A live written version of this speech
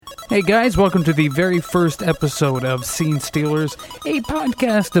Hey guys, welcome to the very first episode of Scene Stealers, a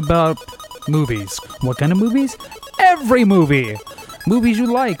podcast about movies. What kind of movies? Every movie! Movies you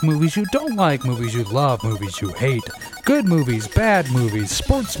like, movies you don't like, movies you love, movies you hate. Good movies, bad movies,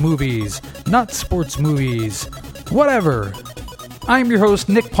 sports movies, not sports movies, whatever. I'm your host,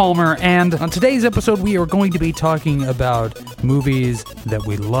 Nick Palmer, and on today's episode we are going to be talking about movies that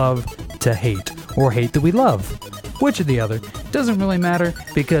we love to hate, or hate that we love. Which or the other, doesn't really matter,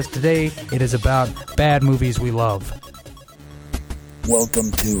 because today it is about bad movies we love. Welcome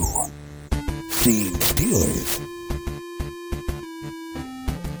to Scene Stealers.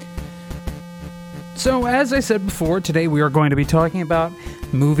 So, as I said before, today we are going to be talking about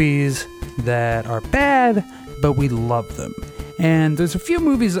movies that are bad, but we love them. And there's a few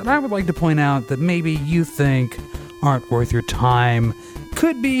movies that I would like to point out that maybe you think aren't worth your time,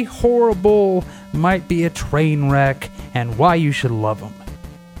 could be horrible, might be a train wreck, and why you should love them.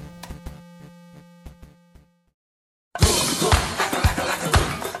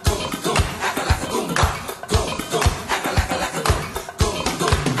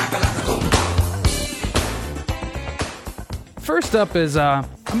 First up is a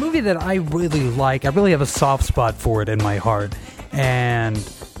movie that I really like. I really have a soft spot for it in my heart, and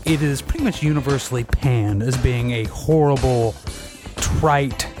it is pretty much universally panned as being a horrible,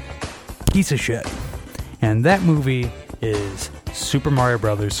 trite piece of shit. And that movie is Super Mario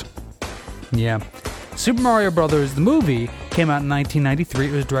Brothers. Yeah. Super Mario Brothers, the movie, came out in 1993.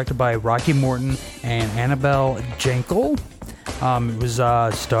 It was directed by Rocky Morton and Annabelle Jankel. It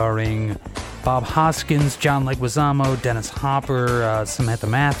was starring Bob Hoskins, John Leguizamo, Dennis Hopper, Samantha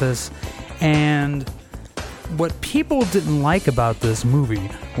Mathis. And what people didn't like about this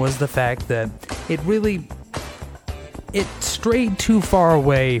movie was the fact that it strayed too far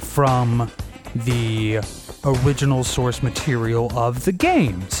away from the original source material of the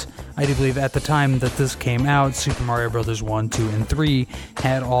games. I do believe at the time that this came out, Super Mario Bros. 1, 2, and 3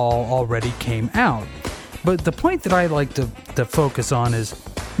 had all already came out. But the point that I like to focus on is,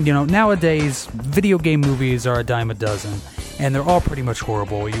 nowadays, video game movies are a dime a dozen, and they're all pretty much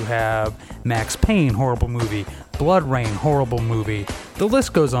horrible. You have Max Payne, horrible movie, Blood Rain, horrible movie, the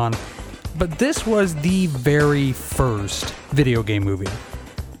list goes on. But this was the very first video game movie.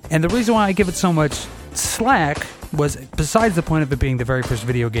 And the reason why I give it so much slack was, besides the point of it being the very first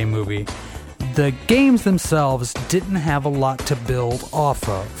video game movie, the games themselves didn't have a lot to build off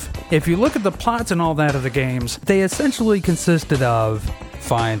of. If you look at the plots and all that of the games, they essentially consisted of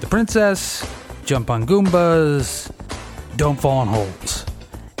find the princess, jump on Goombas, don't fall in holes.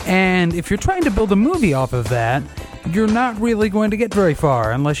 And if you're trying to build a movie off of that, you're not really going to get very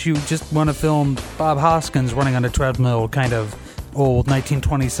far unless you just want to film Bob Hoskins running on a treadmill, kind of old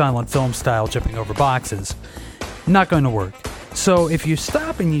 1920s silent film style, jumping over boxes. Not going to work. So if you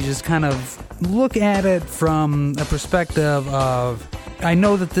stop and you just kind of look at it from a perspective of, I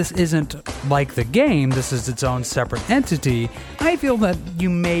know that this isn't like the game, this is its own separate entity, I feel that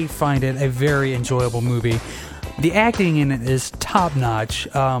you may find it a very enjoyable movie. The acting in it is top-notch.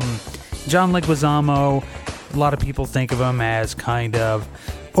 John Leguizamo, a lot of people think of him as kind of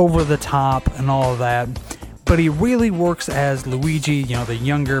over-the-top and all of that, but he really works as Luigi, the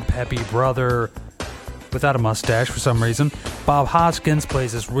younger, peppy brother without a mustache for some reason. Bob Hoskins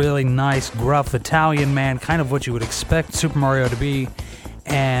plays this really nice, gruff Italian man, kind of what you would expect Super Mario to be.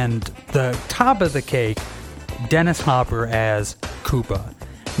 And the top of the cake, Dennis Hopper as Koopa.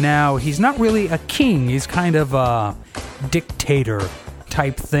 Now, he's not really a king, he's kind of a dictator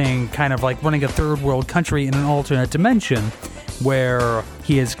type thing, kind of like running a third world country in an alternate dimension, where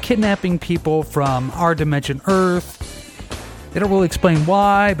he is kidnapping people from our dimension Earth. They don't really explain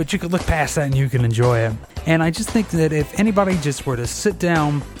why, but you can look past that and you can enjoy it. And I just think that if anybody just were to sit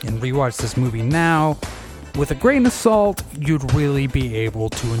down and rewatch this movie now, with a grain of salt, you'd really be able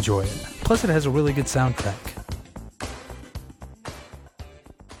to enjoy it. Plus, it has a really good soundtrack.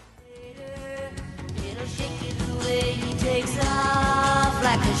 It'll shake you the way he takes off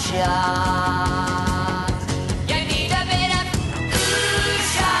like a shot. You need a bit of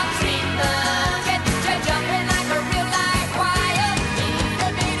shock treatment. Get you jumping like a real live wire. Need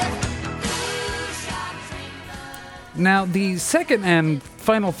a bit of shock treatment. Now, the second and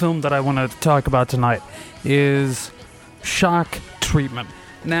final film that I want to talk about tonight is Shock Treatment.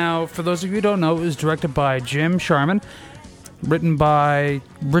 Now, for those of you who don't know, it was directed by Jim Sharman, written by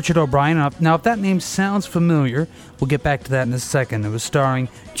Richard O'Brien. Now, if that name sounds familiar, we'll get back to that in a second. It was starring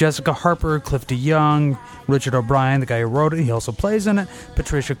Jessica Harper, Cliff DeYoung, Richard O'Brien, the guy who wrote it. He also plays in it,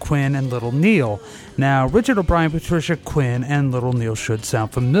 Patricia Quinn, and Little Neil. Now, Richard O'Brien, Patricia Quinn, and Little Neil should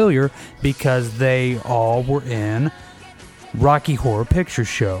sound familiar because they all were in Rocky Horror Picture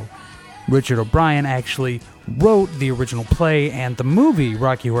Show. Richard O'Brien actually wrote the original play and the movie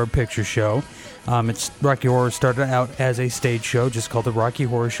Rocky Horror Picture Show. Rocky Horror started out as a stage show just called the Rocky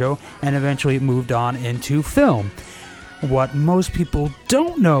Horror Show, and eventually it moved on into film. What most people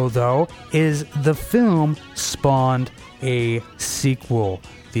don't know, though, is the film spawned a sequel,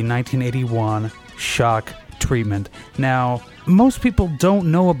 the 1981 Shock Treatment. Now, most people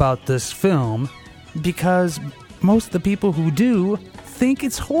don't know about this film because most of the people who do think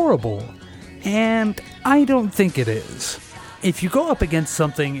it's horrible, and I don't think it is. If you go up against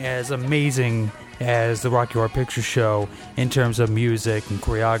something as amazing as the Rocky Horror Picture Show in terms of music and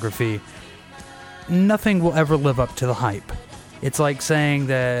choreography, nothing will ever live up to the hype. It's like saying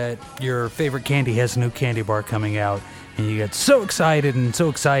that your favorite candy has a new candy bar coming out, and you get so excited, and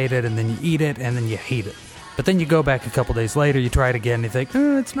then you eat it, and then you hate it. But then you go back a couple days later, you try it again, and you think,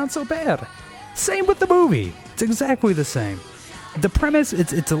 it's not so bad. Same with the movie. It's exactly the same. The premise,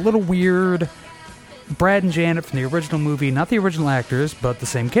 it's a little weird. Brad and Janet from the original movie, not the original actors, but the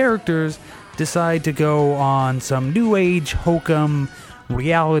same characters, decide to go on some new age hokum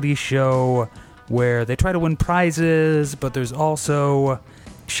reality show where they try to win prizes, but there's also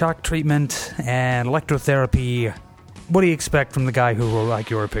shock treatment and electrotherapy. What do you expect from the guy who wrote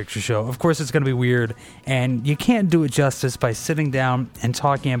Rocky Horror Picture Show? Of course it's going to be weird, and you can't do it justice by sitting down and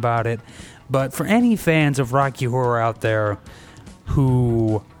talking about it. But for any fans of Rocky Horror out there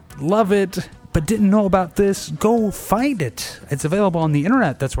who love it but didn't know about this, go find it. It's available on the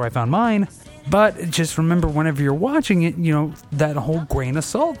internet. That's where I found mine. But just remember, whenever you're watching it, that whole grain of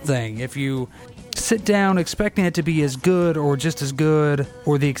salt thing. If you sit down expecting it to be as good or just as good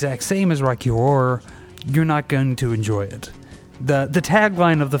or the exact same as Rocky Horror, you're not going to enjoy it. The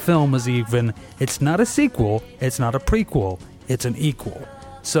tagline of the film was even, it's not a sequel, it's not a prequel, it's an equal.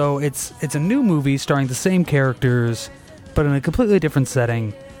 So it's a new movie starring the same characters, but in a completely different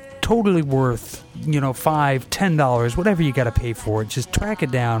setting. Totally worth, $5, $10, whatever you gotta pay for it. Just track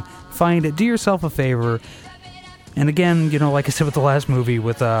it down, find it, do yourself a favor. And again, like I said with the last movie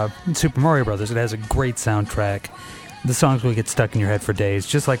with Super Mario Brothers, it has a great soundtrack. The songs will get stuck in your head for days,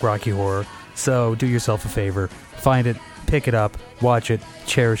 just like Rocky Horror. So do yourself a favor, find it, pick it up, watch it,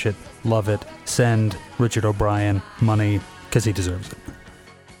 cherish it, love it, send Richard O'Brien money, because he deserves it.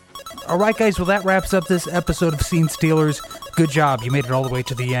 Alright guys, well that wraps up this episode of Scene Stealers. Good job, you made it all the way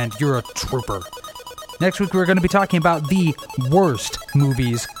to the end. You're a trooper. Next week we're going to be talking about the worst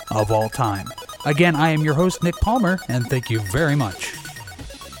movies of all time. Again, I am your host, Nick Palmer, and thank you very much